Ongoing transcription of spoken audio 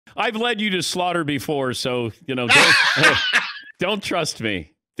I've led you to slaughter before, so don't trust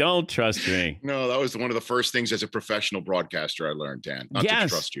me. Don't trust me. No, that was one of the first things as a professional broadcaster I learned, Dan. Not to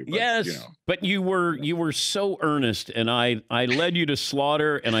trust you, but yes. But you were so earnest, and I led you to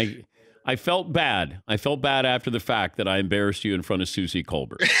slaughter, and I felt bad. I felt bad after the fact that I embarrassed you in front of Susie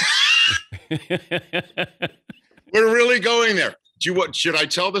Colbert. We're really going there. Should I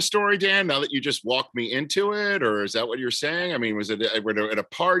tell the story, Dan, now that you just walked me into it? Or is that what you're saying? I mean, was it at a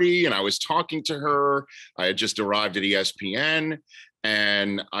party and I was talking to her? I had just arrived at ESPN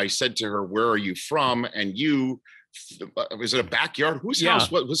and I said to her, "Where are you from?" And was it a backyard? Whose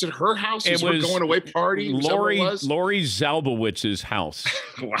house? What was it? Her house? It was her going away party. Lori Zalbowitz's house.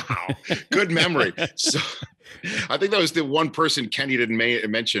 Wow, good memory. So I think that was the one person Kenny didn't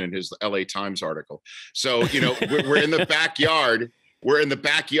mention in his LA Times article. So we're in the backyard. We're in the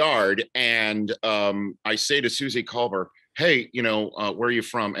backyard, and I say to Susie Colbert, "Hey, where are you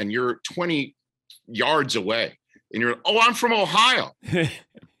from?" And you're 20 yards away, and you're, "Oh, I'm from Ohio."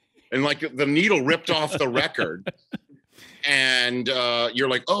 And like the needle ripped off the record. And you're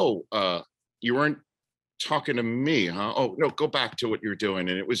like, "Oh, you weren't talking to me, huh? Oh, no, go back to what you're doing."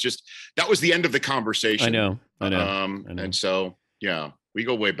 And it was that was the end of the conversation. I know. And so, yeah, we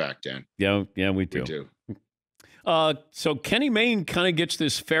go way back, Dan. Yeah, we do. We do. So Kenny Mayne kind of gets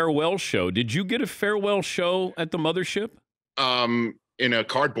this farewell show. Did you get a farewell show at the Mothership? In a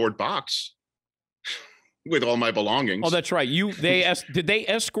cardboard box. With all my belongings. Oh, that's right. Did they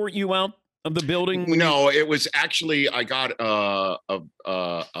escort you out of the building? No, it was actually, I got a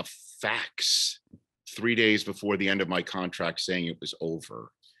fax 3 days before the end of my contract saying it was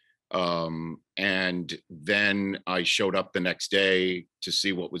over. And then I showed up the next day to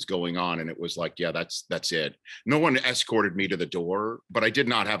see what was going on. And it was like, yeah, that's it. No one escorted me to the door, but I did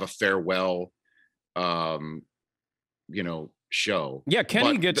not have a farewell, show. Yeah,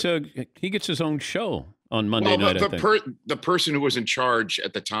 Kenny gets his own show on Monday night. The person who was in charge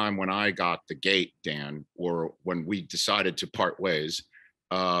at the time when I got the gate, Dan, or when we decided to part ways,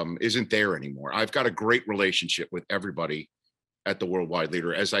 isn't there anymore. I've got a great relationship with everybody at the Worldwide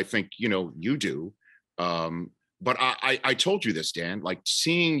Leader, as I think you do. But I told you this, Dan, like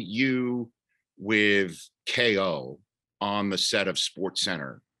seeing you with KO on the set of Sports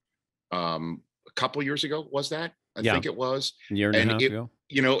Center a couple years ago, was that? I think it was a year and a half ago.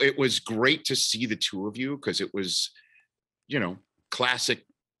 It was great to see the two of you because it was, classic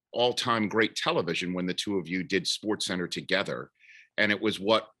all-time great television when the two of you did Sports Center together. And it was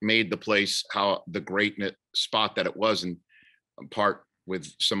what made the place how the great spot that it was, and part with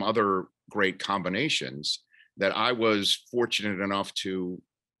some other great combinations that I was fortunate enough to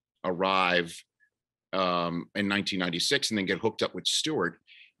arrive in 1996 and then get hooked up with Stewart.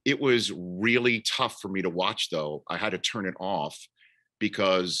 It was really tough for me to watch, though. I had to turn it off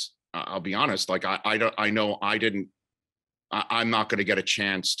because I'll be honest, like I'm not going to get a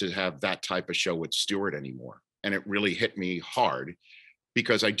chance to have that type of show with Stewart anymore. And it really hit me hard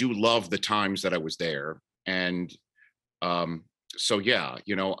because I do love the times that I was there. And so, yeah,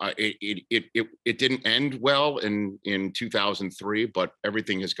 it didn't end well in 2003, but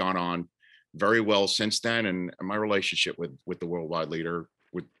everything has gone on very well since then. And my relationship with the Worldwide Leader,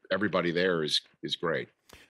 with everybody there is great.